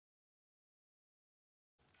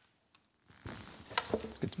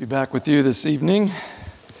It's good to be back with you this evening.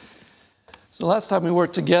 So last time we were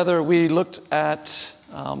together, we looked at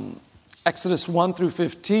Exodus 1 through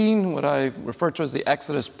 15, what I refer to as the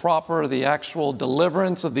Exodus proper, the actual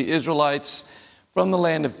deliverance of the Israelites from the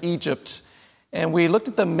land of Egypt. And we looked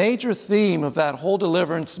at the major theme of that whole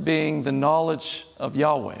deliverance being the knowledge of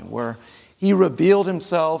Yahweh, where He revealed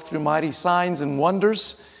Himself through mighty signs and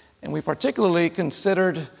wonders. And we particularly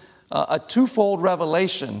considered a twofold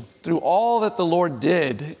revelation through all that the Lord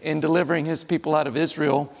did in delivering His people out of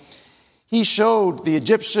Israel. He showed the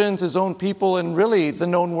Egyptians, His own people, and really the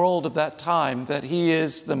known world of that time that He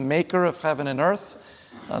is the maker of heaven and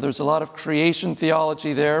earth. There's a lot of creation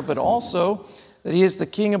theology there, but also that He is the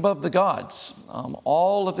King above the gods.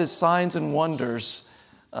 All of His signs and wonders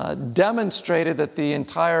demonstrated that the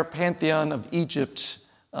entire pantheon of Egypt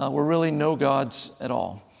were really no gods at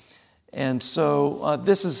all. And so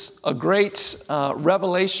this is a great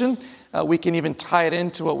revelation. We can even tie it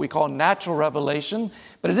into what we call natural revelation,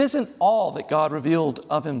 but it isn't all that God revealed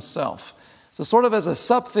of Himself. So sort of as a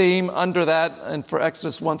sub-theme under that, and for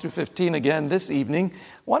Exodus 1 through 15 again this evening, I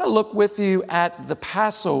want to look with you at the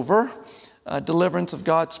Passover, deliverance of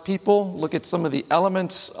God's people, look at some of the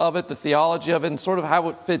elements of it, the theology of it, and sort of how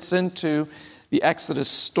it fits into the Exodus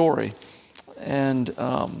story. And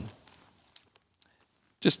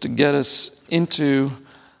just to get us into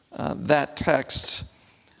that text,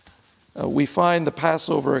 we find the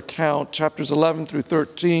Passover account, chapters 11 through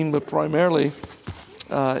 13, but primarily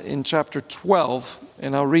in chapter 12.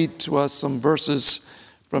 And I'll read to us some verses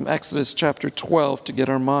from Exodus chapter 12 to get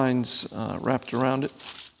our minds wrapped around it.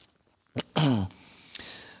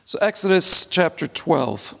 So Exodus chapter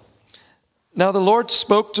 12. Now the Lord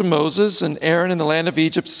spoke to Moses and Aaron in the land of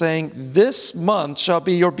Egypt, saying, "This month shall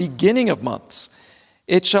be your beginning of months.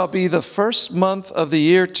 It shall be the first month of the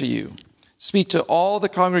year to you. Speak to all the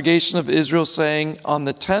congregation of Israel, saying, on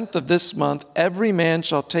the 10th of this month, every man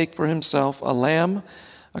shall take for himself a lamb,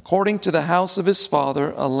 according to the house of his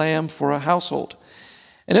father, a lamb for a household.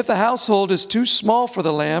 And if the household is too small for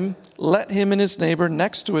the lamb, let him and his neighbor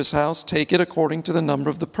next to his house take it according to the number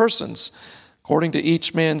of the persons. According to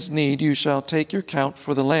each man's need, you shall take your count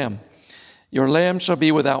for the lamb. Your lamb shall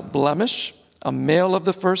be without blemish, a male of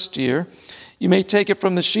the first year. You may take it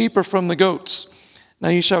from the sheep or from the goats. Now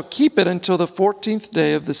you shall keep it until the 14th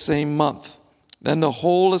day of the same month. Then the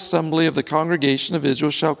whole assembly of the congregation of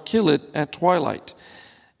Israel shall kill it at twilight.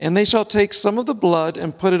 And they shall take some of the blood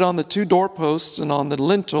and put it on the 2 doorposts and on the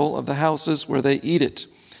lintel of the houses where they eat it.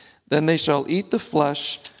 Then they shall eat the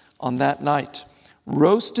flesh on that night.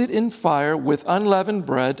 Roast it in fire with unleavened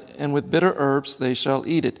bread, and with bitter herbs they shall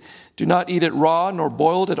eat it. Do not eat it raw, nor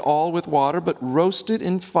boiled at all with water, but roast it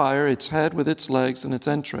in fire, its head with its legs and its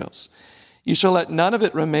entrails. You shall let none of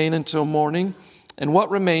it remain until morning, and what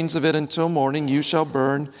remains of it until morning you shall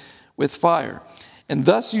burn with fire. And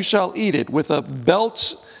thus you shall eat it, with a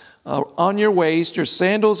belt on your waist, your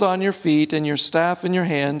sandals on your feet, and your staff in your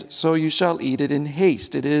hand, so you shall eat it in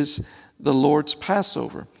haste. It is the Lord's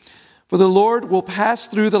Passover. For the Lord will pass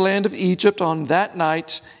through the land of Egypt on that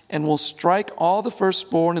night, and will strike all the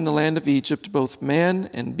firstborn in the land of Egypt, both man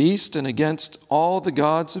and beast, and against all the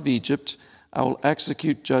gods of Egypt I will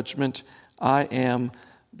execute judgment. I am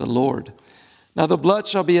the Lord. Now the blood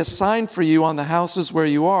shall be a sign for you on the houses where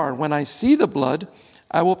you are. When I see the blood,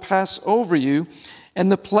 I will pass over you,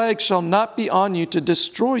 and the plague shall not be on you to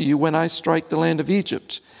destroy you when I strike the land of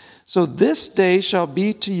Egypt. So this day shall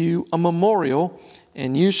be to you a memorial,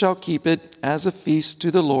 and you shall keep it as a feast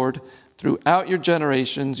to the Lord. Throughout your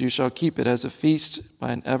generations you shall keep it as a feast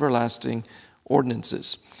by an everlasting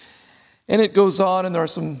ordinances." And it goes on, and there are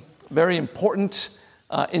some very important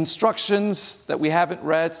instructions that we haven't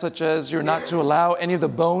read, such as you're not to allow any of the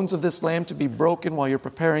bones of this lamb to be broken while you're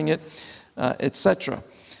preparing it, etc.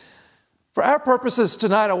 For our purposes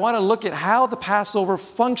tonight, I want to look at how the Passover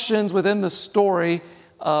functions within the story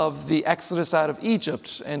of the Exodus out of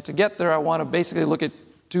Egypt. And to get there, I want to basically look at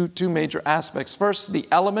two major aspects. First, the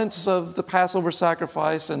elements of the Passover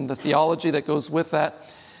sacrifice and the theology that goes with that.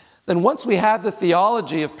 Then once we have the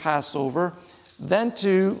theology of Passover, then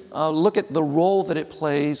to look at the role that it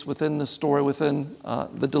plays within the story, within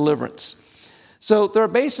the deliverance. So there are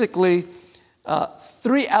basically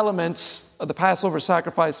 3 elements of the Passover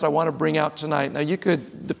sacrifice that I want to bring out tonight. Now you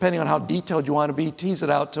could, depending on how detailed you want to be, tease it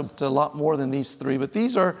out to a lot more than these 3. But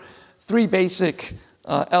these are 3 basic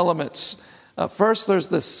elements. First, there's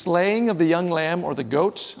the slaying of the young lamb or the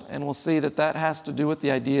goat, and we'll see that that has to do with the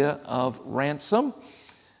idea of ransom.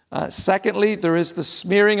 Secondly, there is the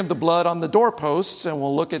smearing of the blood on the doorposts, and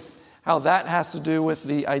we'll look at how that has to do with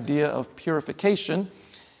the idea of purification.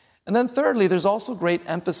 And then thirdly, there's also great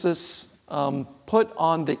emphasis put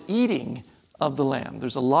on the eating of the lamb.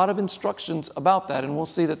 There's a lot of instructions about that, and we'll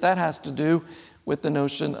see that that has to do with the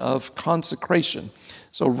notion of consecration.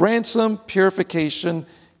 So ransom, purification,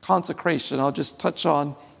 consecration. I'll just touch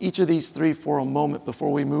on each of these three for a moment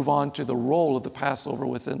before we move on to the role of the Passover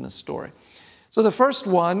within the story. So the first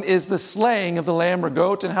one is the slaying of the lamb or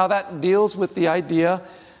goat and how that deals with the idea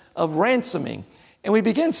of ransoming. And we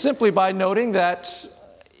begin simply by noting that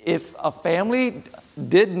if a family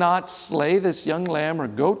did not slay this young lamb or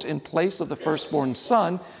goat in place of the firstborn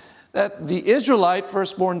son, that the Israelite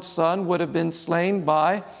firstborn son would have been slain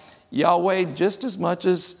by Yahweh just as much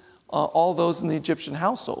as all those in the Egyptian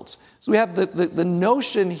households. So we have the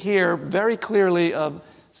notion here very clearly of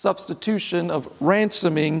substitution, of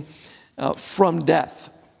ransoming from death.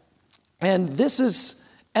 And this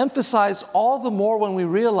is emphasized all the more when we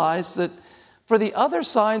realize that for the other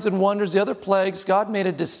signs and wonders, the other plagues, God made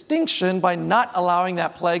a distinction by not allowing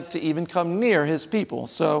that plague to even come near his people.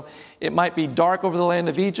 So it might be dark over the land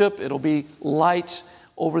of Egypt. It'll be light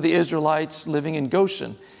over the Israelites living in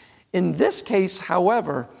Goshen. In this case,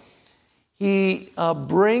 however, he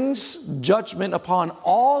brings judgment upon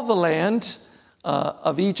all the land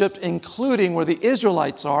of Egypt, including where the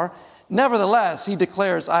Israelites are. Nevertheless, he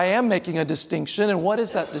declares, I am making a distinction. And what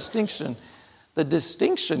is that distinction? The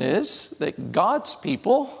distinction is that God's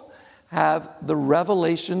people have the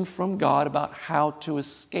revelation from God about how to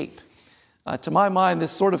escape. To my mind,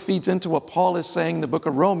 this sort of feeds into what Paul is saying in the book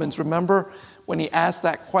of Romans. Remember when he asked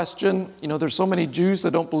that question, there's so many Jews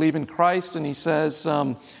that don't believe in Christ, and he says,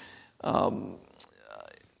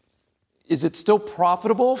 is it still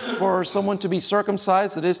profitable for someone to be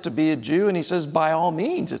circumcised, that is, to be a Jew? And he says, by all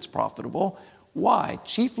means, it's profitable. Why?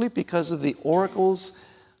 Chiefly because of the oracles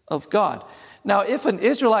of God. Now, if an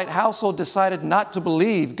Israelite household decided not to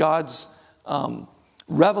believe God's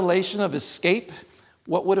revelation of escape,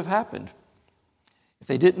 what would have happened? If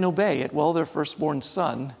they didn't obey it, well, their firstborn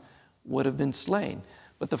son would have been slain.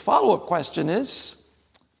 But the follow-up question is,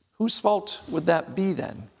 whose fault would that be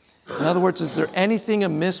then? In other words, is there anything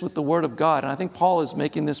amiss with the Word of God? And I think Paul is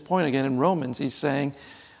making this point again in Romans. He's saying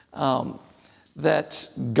that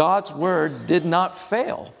God's Word did not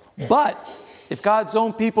fail. But if God's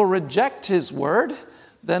own people reject His Word,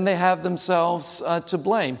 then they have themselves to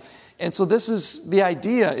blame. And so this is the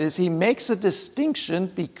idea, is He makes a distinction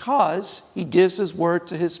because He gives His Word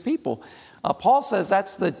to His people. Paul says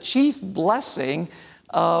that's the chief blessing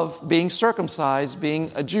of being circumcised,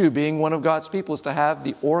 being a Jew, being one of God's people, is to have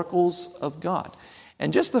the oracles of God.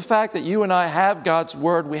 And just the fact that you and I have God's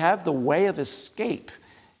Word, we have the way of escape,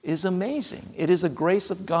 is amazing. It is a grace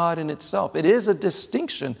of God in itself. It is a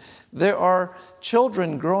distinction. There are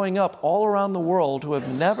children growing up all around the world who have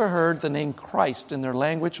never heard the name Christ in their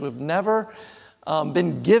language, who have never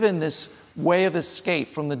been given this way of escape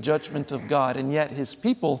from the judgment of God, and yet His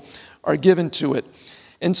people are given to it.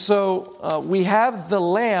 And so we have the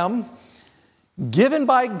lamb given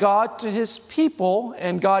by God to His people,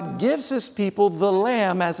 and God gives His people the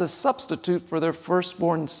lamb as a substitute for their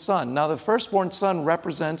firstborn son. Now, the firstborn son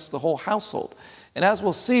represents the whole household. And as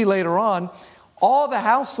we'll see later on, all the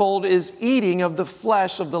household is eating of the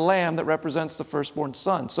flesh of the lamb that represents the firstborn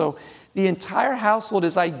son. So the entire household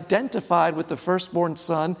is identified with the firstborn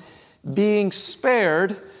son being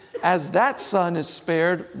spared as that son is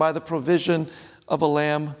spared by the provision of a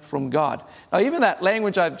lamb from God. Now, even that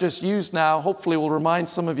language I've just used now, hopefully will remind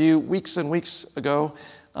some of you weeks and weeks ago,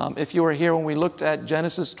 if you were here when we looked at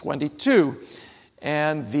Genesis 22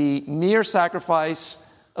 and the near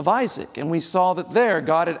sacrifice of Isaac. And we saw that there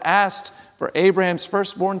God had asked for Abraham's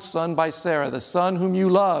firstborn son by Sarah, the son whom you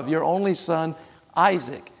love, your only son,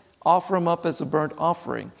 Isaac. Offer him up as a burnt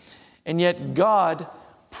offering. And yet God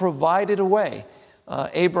provided a way.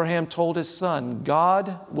 Abraham told his son,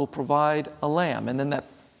 God will provide a lamb. And then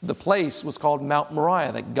the place was called Mount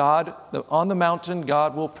Moriah, that God, on the mountain,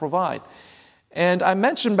 God will provide. And I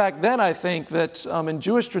mentioned back then, I think, that in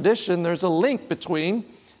Jewish tradition, there's a link between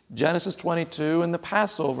Genesis 22 and the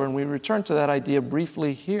Passover, and we return to that idea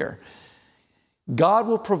briefly here. God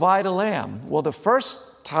will provide a lamb. Well, the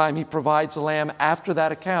first time He provides a lamb after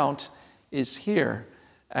that account is here,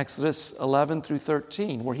 Exodus 11 through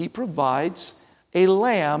 13, where He provides a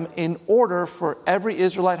lamb in order for every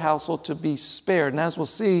Israelite household to be spared. And as we'll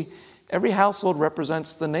see, every household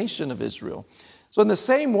represents the nation of Israel. So in the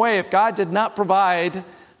same way, if God did not provide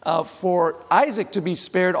for Isaac to be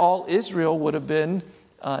spared, all Israel would have been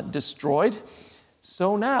destroyed.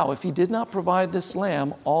 So now, if He did not provide this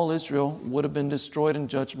lamb, all Israel would have been destroyed in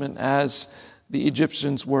judgment as the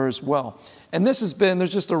Egyptians were as well. And there's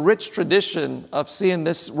just a rich tradition of seeing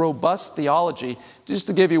this robust theology. Just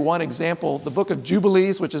to give you one example, the book of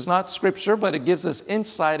Jubilees, which is not scripture, but it gives us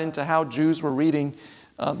insight into how Jews were reading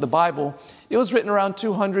the Bible. It was written around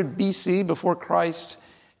 200 BC, before Christ.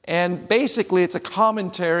 And basically, it's a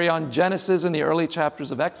commentary on Genesis and the early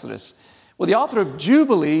chapters of Exodus. Well, the author of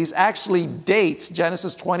Jubilees actually dates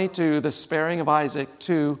Genesis 22, the sparing of Isaac,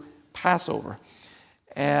 to Passover.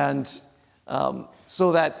 And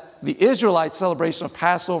so that the Israelite celebration of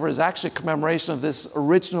Passover is actually a commemoration of this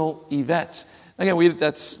original event. Again,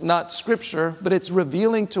 that's not scripture, but it's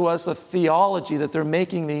revealing to us a theology that they're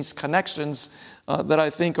making these connections that I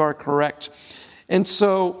think are correct. And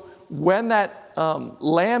so when that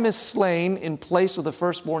lamb is slain in place of the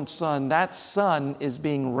firstborn son, that son is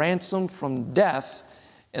being ransomed from death,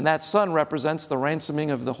 and that son represents the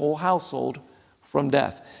ransoming of the whole household from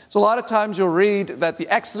death. So a lot of times you'll read that the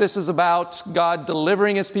Exodus is about God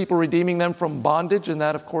delivering his people, redeeming them from bondage, and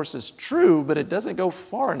that of course is true, but it doesn't go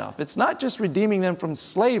far enough. It's not just redeeming them from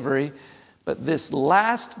slavery, but this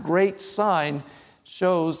last great sign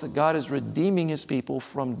shows that God is redeeming his people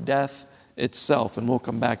from death itself, and we'll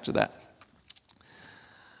come back to that.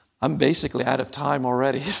 I'm basically out of time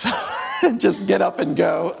already, so just get up and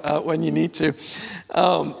go when you need to.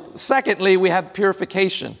 Secondly, we have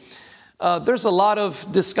purification. There's a lot of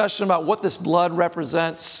discussion about what this blood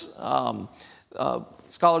represents.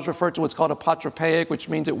 Scholars refer to what's called a patropaic, which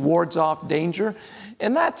means it wards off danger.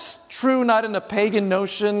 And that's true not in a pagan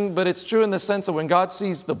notion, but it's true in the sense that when God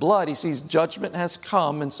sees the blood, he sees judgment has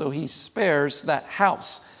come, and so he spares that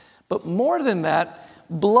house. But more than that,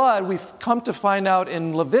 blood, we've come to find out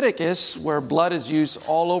in Leviticus, where blood is used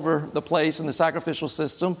all over the place in the sacrificial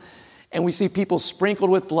system, and we see people sprinkled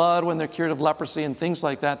with blood when they're cured of leprosy and things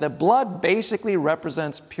like that, that blood basically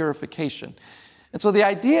represents purification. And so the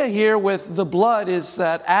idea here with the blood is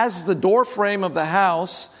that as the door frame of the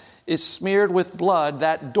house is smeared with blood,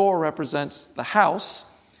 that door represents the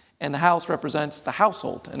house, and the house represents the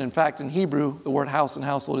household. And in fact, in Hebrew, the word house and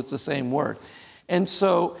household, it's the same word. And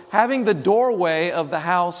so having the doorway of the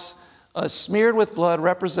house smeared with blood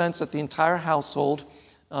represents that the entire household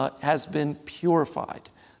has been purified.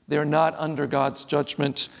 They're not under God's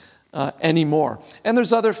judgment anymore. And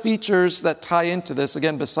there's other features that tie into this.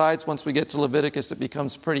 Again, besides, once we get to Leviticus, it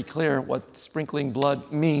becomes pretty clear what sprinkling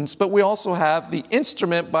blood means. But we also have the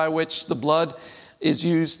instrument by which the blood is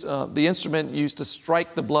used, the instrument used to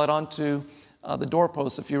strike the blood onto the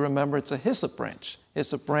doorpost. If you remember, it's a hyssop branch.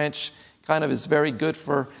 Hyssop branch kind of is very good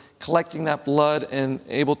for collecting that blood and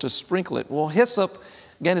able to sprinkle it. Well, hyssop,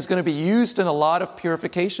 again, is going to be used in a lot of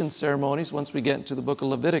purification ceremonies once we get into the book of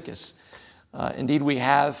Leviticus. Indeed, we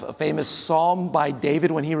have a famous psalm by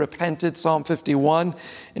David when he repented, Psalm 51,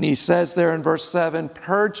 and he says there in verse 7,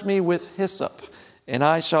 "Purge me with hyssop, and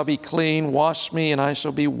I shall be clean. Wash me, and I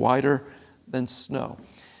shall be whiter than snow."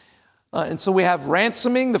 And so we have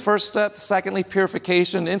ransoming, the first step. Secondly,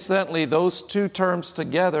 purification. Incidentally, those two terms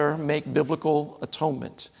together make biblical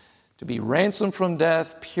atonement. To be ransomed from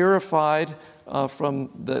death, purified from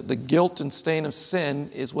the guilt and stain of sin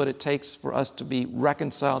is what it takes for us to be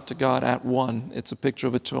reconciled to God at one. It's a picture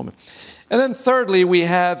of atonement. And then thirdly, we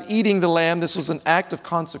have eating the lamb. This was an act of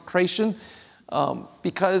consecration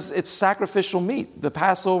because it's sacrificial meat. The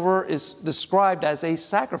Passover is described as a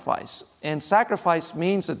sacrifice. And sacrifice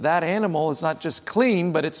means that that animal is not just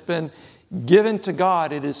clean, but it's been given to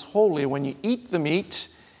God. It is holy. When you eat the meat,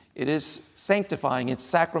 it is sanctifying. It's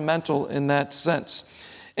sacramental in that sense.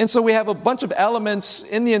 And so we have a bunch of elements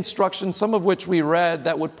in the instruction, some of which we read,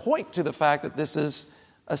 that would point to the fact that this is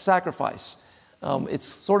a sacrifice. It's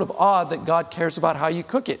sort of odd that God cares about how you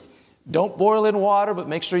cook it. Don't boil in water, but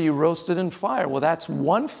make sure you roast it in fire. Well, that's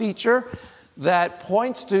one feature that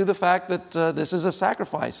points to the fact that this is a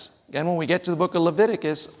sacrifice. Again, when we get to the book of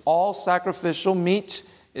Leviticus, all sacrificial meat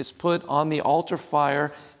is put on the altar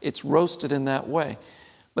fire. It's roasted in that way.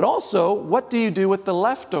 But also, what do you do with the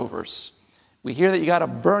leftovers? We hear that you got to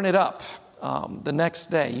burn it up the next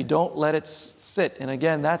day. You don't let it sit. And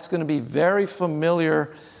again, that's going to be very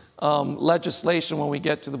familiar legislation when we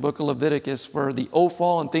get to the book of Leviticus for the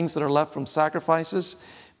offal and things that are left from sacrifices.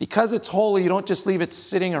 Because it's holy, you don't just leave it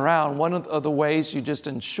sitting around. One of the ways you just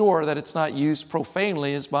ensure that it's not used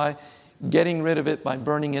profanely is by getting rid of it, by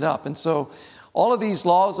burning it up. And so all of these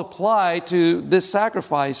laws apply to this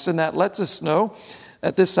sacrifice, and that lets us know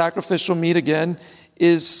that this sacrificial meat, again,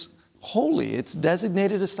 is holy. It's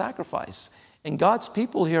designated a sacrifice. And God's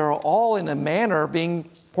people here are all in a manner being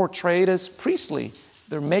portrayed as priestly.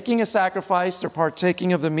 They're making a sacrifice, they're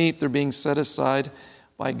partaking of the meat, they're being set aside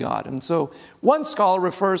by God. And so one scholar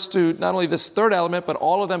refers to not only this third element, but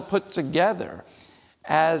all of them put together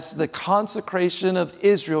as the consecration of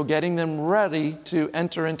Israel, getting them ready to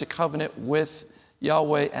enter into covenant with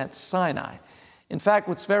Yahweh at Sinai. In fact,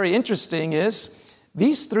 what's very interesting is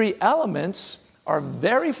these three elements are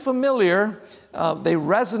very familiar. They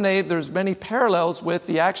resonate. There's many parallels with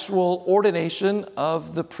the actual ordination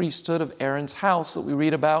of the priesthood of Aaron's house that we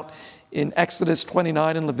read about in Exodus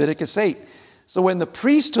 29 and Leviticus 8. So when the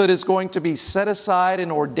priesthood is going to be set aside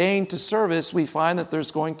and ordained to service, we find that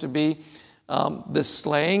there's going to be the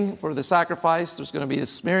slaying for the sacrifice, there's going to be the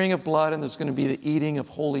smearing of blood, and there's going to be the eating of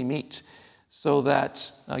holy meat. So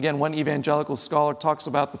that, again, one evangelical scholar talks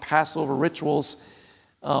about the Passover rituals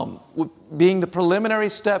being the preliminary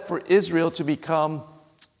step for Israel to become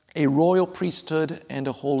a royal priesthood and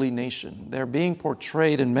a holy nation. They're being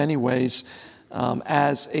portrayed in many ways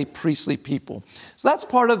as a priestly people. So that's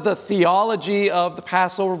part of the theology of the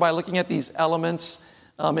Passover by looking at these elements.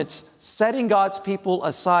 It's setting God's people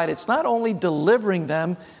aside. It's not only delivering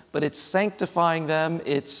them, but it's sanctifying them.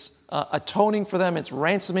 It's atoning for them. It's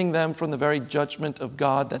ransoming them from the very judgment of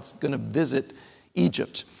God that's going to visit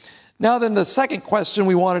Egypt. Now then, the second question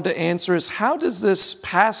we wanted to answer is, how does this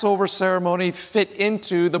Passover ceremony fit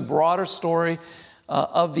into the broader story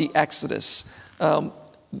of the Exodus?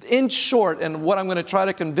 In short, and what I'm going to try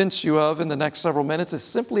to convince you of in the next several minutes is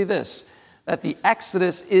simply this, that the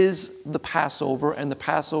Exodus is the Passover and the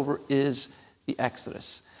Passover is the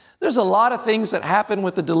Exodus. There's a lot of things that happen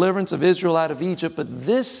with the deliverance of Israel out of Egypt, but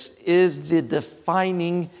this is the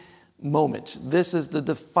defining moment. This is the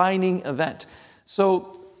defining event.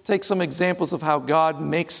 So take some examples of how God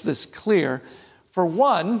makes this clear. For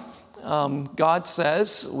one, God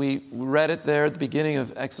says, we read it there at the beginning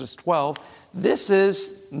of Exodus 12, this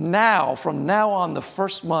is now, from now on, the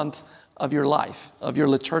first month of your life, of your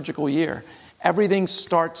liturgical year. Everything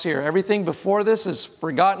starts here. Everything before this is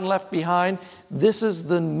forgotten, left behind. This is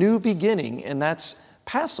the new beginning, and that's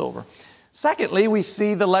Passover. Secondly, we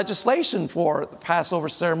see the legislation for the Passover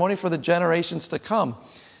ceremony for the generations to come.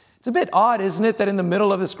 It's a bit odd, isn't it, that in the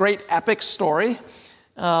middle of this great epic story,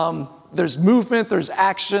 there's movement, there's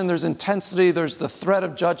action, there's intensity, there's the threat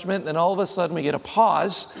of judgment, and all of a sudden we get a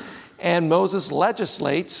pause, and Moses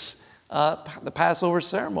legislates the Passover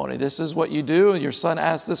ceremony. This is what you do. Your son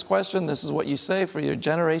asks this question. This is what you say for your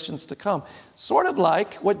generations to come. Sort of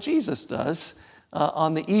like what Jesus does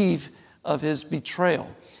on the eve of his betrayal.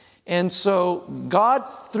 And so God,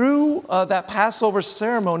 through that Passover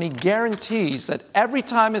ceremony, guarantees that every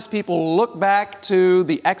time his people look back to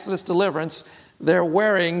the Exodus deliverance, they're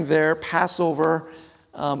wearing their Passover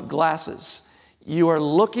glasses. You are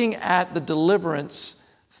looking at the deliverance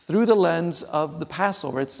through the lens of the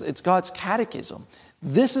Passover. It's God's catechism.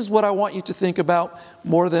 This is what I want you to think about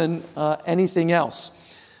more than anything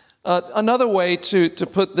else. Another way to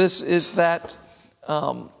put this is that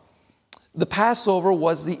the Passover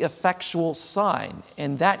was the effectual sign,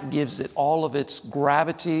 and that gives it all of its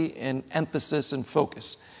gravity and emphasis and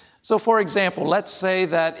focus. So, for example, let's say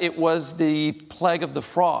that it was the plague of the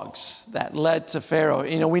frogs that led to Pharaoh.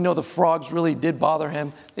 You know, we know the frogs really did bother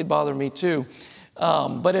him. They bother me too.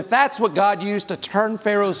 But if that's what God used to turn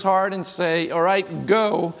Pharaoh's heart and say, all right,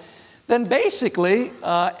 go, then basically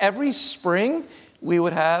every spring we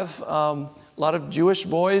would have a lot of Jewish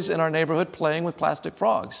boys in our neighborhood playing with plastic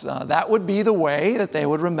frogs. That would be the way that they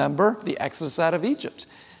would remember the Exodus out of Egypt.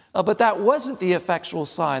 But that wasn't the effectual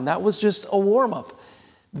sign. That was just a warm-up.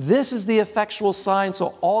 This is the effectual sign,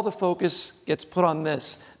 so all the focus gets put on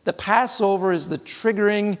this. The Passover is the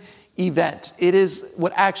triggering event. It is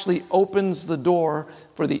what actually opens the door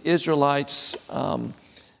for the Israelites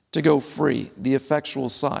to go free, the effectual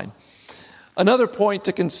sign. Another point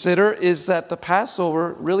to consider is that the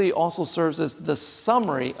Passover really also serves as the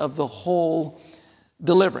summary of the whole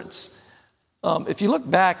deliverance. If you look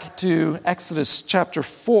back to Exodus chapter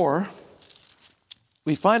 4,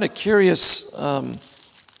 we find a curious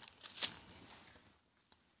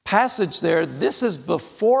passage there. This is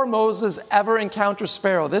before Moses ever encounters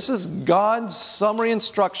Pharaoh. This is God's summary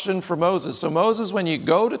instruction for Moses. So Moses, when you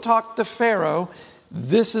go to talk to Pharaoh,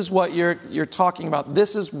 this is what you're talking about.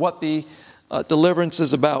 This is what the deliverance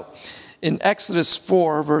is about. In Exodus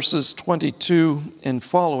 4, verses 22 and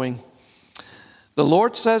following, the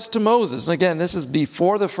Lord says to Moses, and again, this is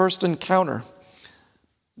before the first encounter,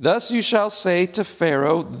 "Thus you shall say to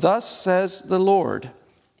Pharaoh, thus says the Lord,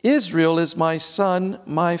 Israel is my son,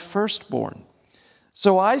 my firstborn.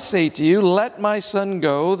 So I say to you, let my son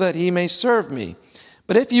go, that he may serve me.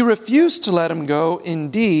 But if you refuse to let him go,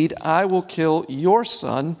 indeed, I will kill your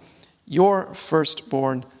son, your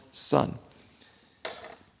firstborn son."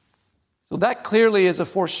 So that clearly is a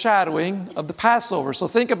foreshadowing of the Passover. So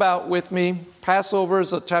think about with me, Passover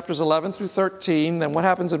is chapters 11 through 13. Then what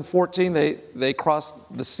happens in 14? They cross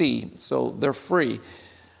the sea, so they're free.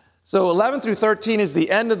 So 11 through 13 is the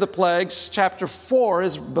end of the plagues. Chapter 4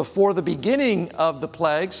 is before the beginning of the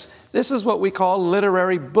plagues. This is what we call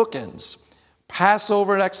literary bookends.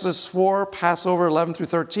 Passover in Exodus 4, Passover 11 through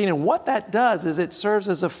 13. And what that does is it serves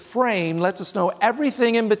as a frame, lets us know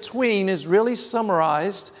everything in between is really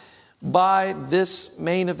summarized by this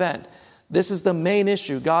main event. This is the main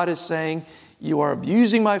issue. God is saying, you are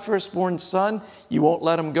abusing my firstborn son. You won't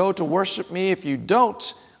let him go to worship me. If you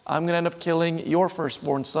don't, I'm going to end up killing your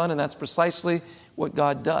firstborn son. And that's precisely what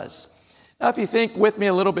God does. Now, if you think with me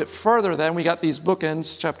a little bit further, then we got these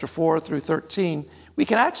bookends, chapter 4 through 13. We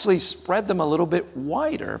can actually spread them a little bit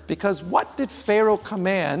wider, because what did Pharaoh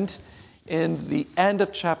command in the end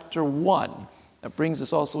of chapter 1? That brings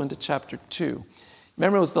us also into chapter 2.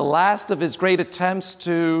 Remember, it was the last of his great attempts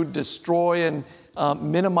to destroy and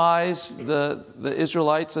minimize the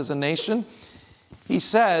Israelites as a nation. He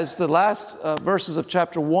says, the last verses of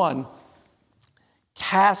chapter 1,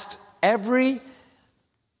 cast every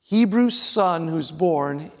Hebrew son who's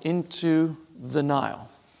born into the Nile.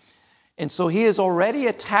 And so he is already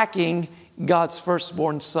attacking God's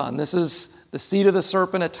firstborn son. This is the seed of the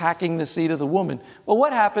serpent attacking the seed of the woman. Well,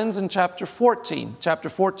 what happens in chapter 14? Chapter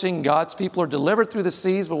 14, God's people are delivered through the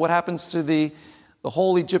seas, but what happens to the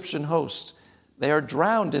whole Egyptian host? They are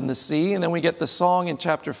drowned in the sea, and then we get the song in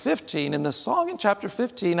chapter 15. And the song in chapter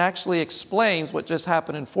 15 actually explains what just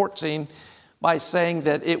happened in 14 by saying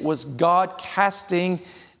that it was God casting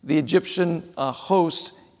the Egyptian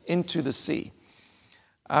host into the sea.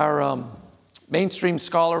 Our mainstream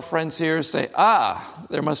scholar friends here say,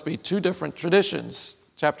 there must be two different traditions.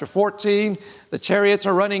 Chapter 14, the chariots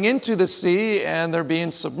are running into the sea and they're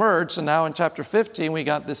being submerged. And now in chapter 15, we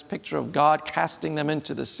got this picture of God casting them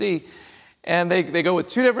into the sea. And they go with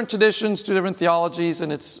two different traditions, two different theologies,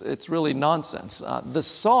 and it's really nonsense. The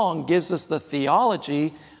song gives us the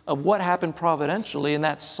theology of what happened providentially. And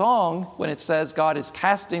that song, when it says God is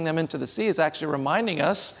casting them into the sea, is actually reminding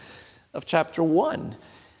us of chapter 1.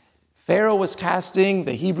 Pharaoh was casting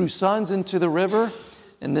the Hebrew sons into the river,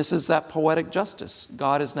 and this is that poetic justice.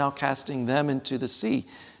 God is now casting them into the sea.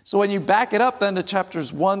 So when you back it up then to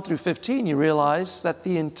chapters 1 through 15, you realize that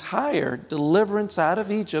the entire deliverance out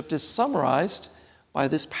of Egypt is summarized by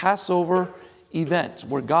this Passover event,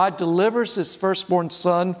 where God delivers his firstborn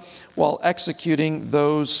son while executing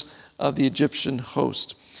those of the Egyptian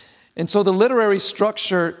host. And so the literary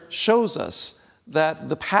structure shows us that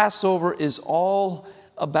the Passover is all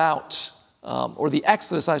about, or the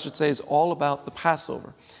Exodus, I should say, is all about the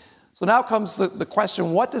Passover. So now comes the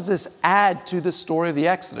question, what does this add to the story of the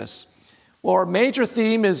Exodus? Well, our major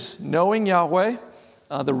theme is knowing Yahweh,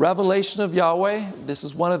 the revelation of Yahweh. This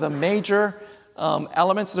is one of the major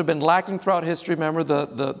elements that have been lacking throughout history. Remember,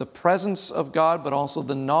 the presence of God, but also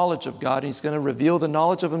the knowledge of God. He's going to reveal the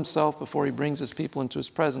knowledge of himself before he brings his people into his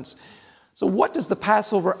presence. So what does the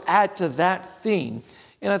Passover add to that theme?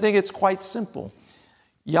 And I think it's quite simple.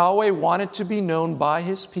 Yahweh wanted to be known by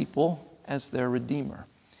his people as their Redeemer.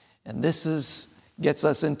 And this gets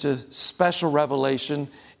us into special revelation.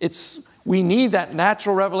 We need that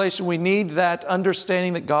natural revelation. We need that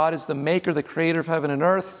understanding that God is the maker, the creator of heaven and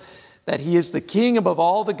earth, that he is the king above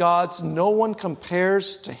all the gods. No one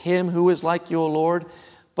compares to him who is like you, O Lord.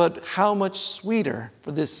 But how much sweeter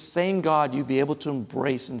for this same God you be able to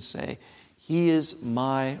embrace and say, he is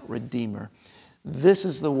my Redeemer. This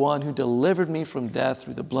is the one who delivered me from death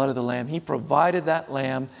through the blood of the Lamb. He provided that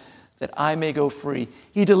Lamb that I may go free.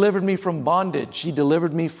 He delivered me from bondage. He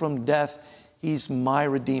delivered me from death. He's my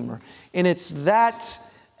Redeemer. And it's that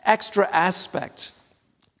extra aspect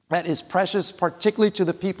that is precious, particularly to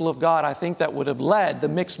the people of God, I think that would have led the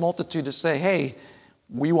mixed multitude to say, hey,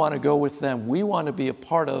 we want to go with them. We want to be a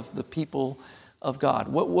part of the people of God.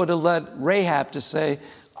 What would have led Rahab to say,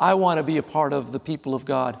 I want to be a part of the people of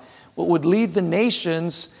God? What would lead the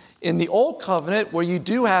nations in the Old Covenant, where you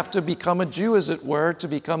do have to become a Jew, as it were, to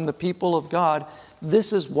become the people of God?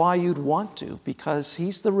 This is why you'd want to, because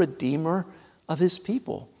he's the Redeemer of his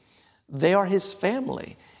people. They are his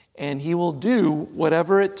family, and he will do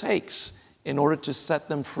whatever it takes in order to set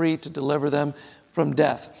them free, to deliver them from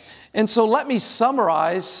death. And so let me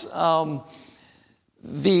summarize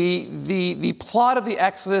the plot of the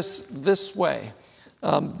Exodus this way.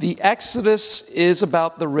 The Exodus is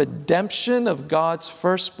about the redemption of God's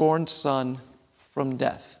firstborn son from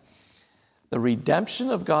death. The redemption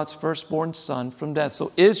of God's firstborn son from death.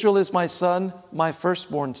 So Israel is my son, my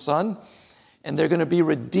firstborn son, and they're going to be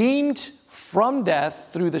redeemed from death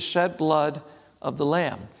through the shed blood of the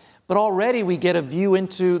Lamb. But already we get a view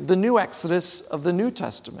into the new Exodus of the New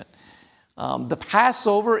Testament. The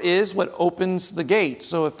Passover is what opens the gate.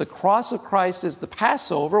 So if the cross of Christ is the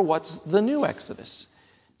Passover, what's the new Exodus?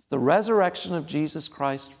 It's the resurrection of Jesus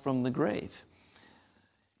Christ from the grave.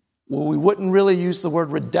 Well, we wouldn't really use the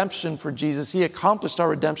word redemption for Jesus. He accomplished our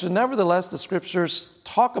redemption. Nevertheless, the scriptures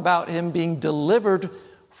talk about him being delivered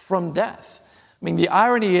from death. I mean, the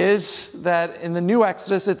irony is that in the new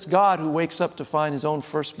Exodus, it's God who wakes up to find his own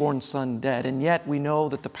firstborn son dead. And yet we know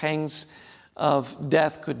that the pangs of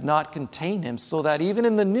death could not contain him. So that even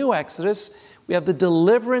in the new Exodus, we have the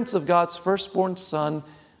deliverance of God's firstborn son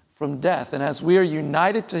from death. And as we are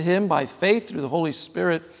united to him by faith through the Holy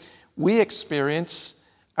Spirit, we experience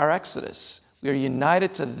our Exodus. We are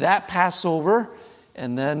united to that Passover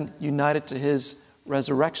and then united to his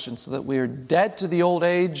resurrection so that we are dead to the old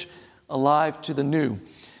age, alive to the new.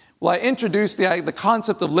 Well, I introduced the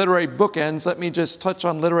concept of literary bookends. Let me just touch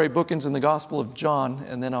on literary bookends in the Gospel of John,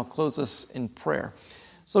 and then I'll close this in prayer.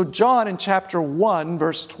 So John in chapter 1,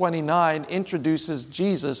 verse 29, introduces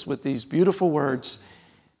Jesus with these beautiful words,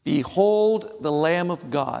 "Behold the Lamb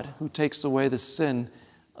of God who takes away the sin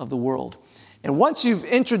of the world." And once you've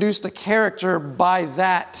introduced a character by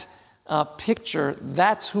that picture,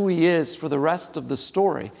 that's who he is for the rest of the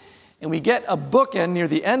story. And we get a bookend near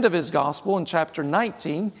the end of his gospel in chapter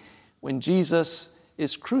 19 when Jesus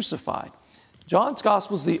is crucified. John's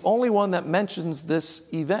gospel is the only one that mentions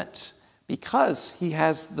this event because he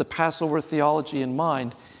has the Passover theology in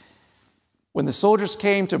mind. When the soldiers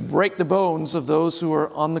came to break the bones of those who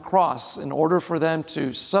were on the cross, in order for them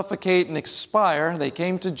to suffocate and expire, they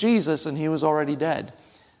came to Jesus and he was already dead.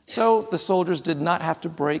 So the soldiers did not have to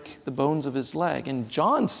break the bones of his leg. And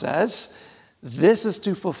John says this is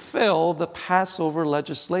to fulfill the Passover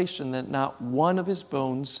legislation that not one of his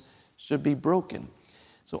bones should be broken.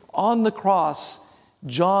 So on the cross,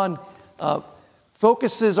 John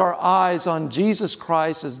focuses our eyes on Jesus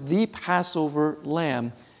Christ as the Passover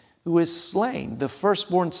lamb who is slain. The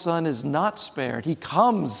firstborn son is not spared. He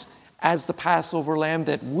comes as the Passover lamb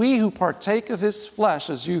that we who partake of his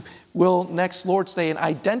flesh, as you will next Lord's Day, and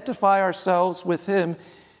identify ourselves with him,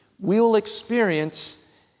 we will experience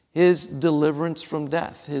his deliverance from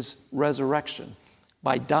death, his resurrection.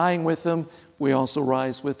 By dying with him, we also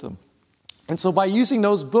rise with him. And so by using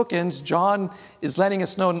those bookends, John is letting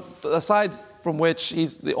us know, aside from which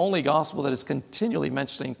he's the only gospel that is continually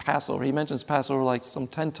mentioning Passover. He mentions Passover like some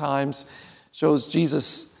 10 times, shows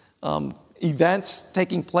Jesus' events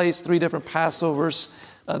taking place, 3 different Passovers.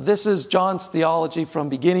 This is John's theology from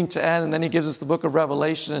beginning to end, and then he gives us the book of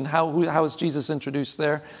Revelation. And how is Jesus introduced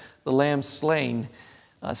there? The Lamb slain,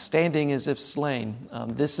 standing as if slain.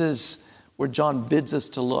 This is where John bids us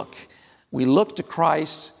to look. We look to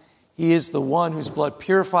Christ. He is the one whose blood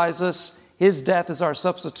purifies us. His death is our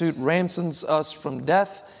substitute, ransoms us from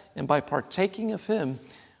death, and by partaking of him,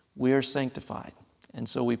 we are sanctified. And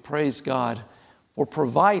so we praise God for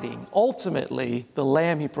providing. Ultimately, the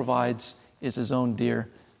lamb he provides is his own dear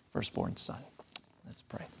firstborn son. Let's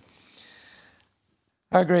pray.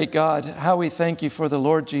 Our great God, how we thank you for the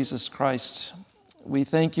Lord Jesus Christ. We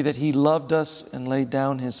thank you that he loved us and laid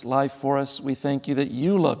down his life for us. We thank you that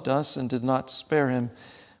you loved us and did not spare him,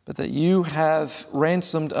 but that you have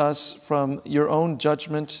ransomed us from your own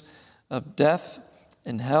judgment of death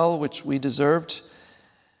and hell, which we deserved.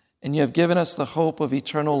 And you have given us the hope of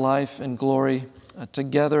eternal life and glory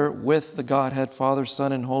together with the Godhead, Father,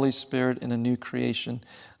 Son, and Holy Spirit in a new creation.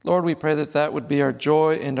 Lord, we pray that that would be our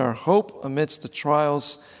joy and our hope amidst the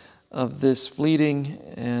trials of this fleeting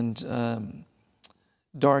and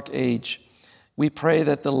dark age. We pray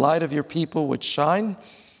that the light of your people would shine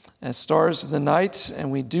as stars in the night,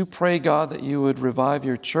 and we do pray, God, that you would revive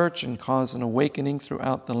your church and cause an awakening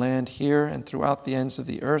throughout the land here and throughout the ends of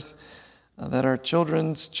the earth, that our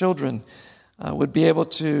children's children would be able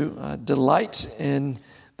to delight in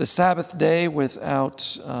the Sabbath day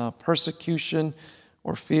without persecution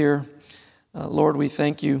or fear. Lord, we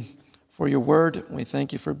thank you for your word. We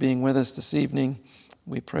thank you for being with us this evening.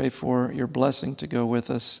 We pray for your blessing to go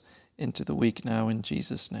with us into the week now in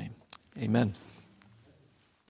Jesus' name. Amen.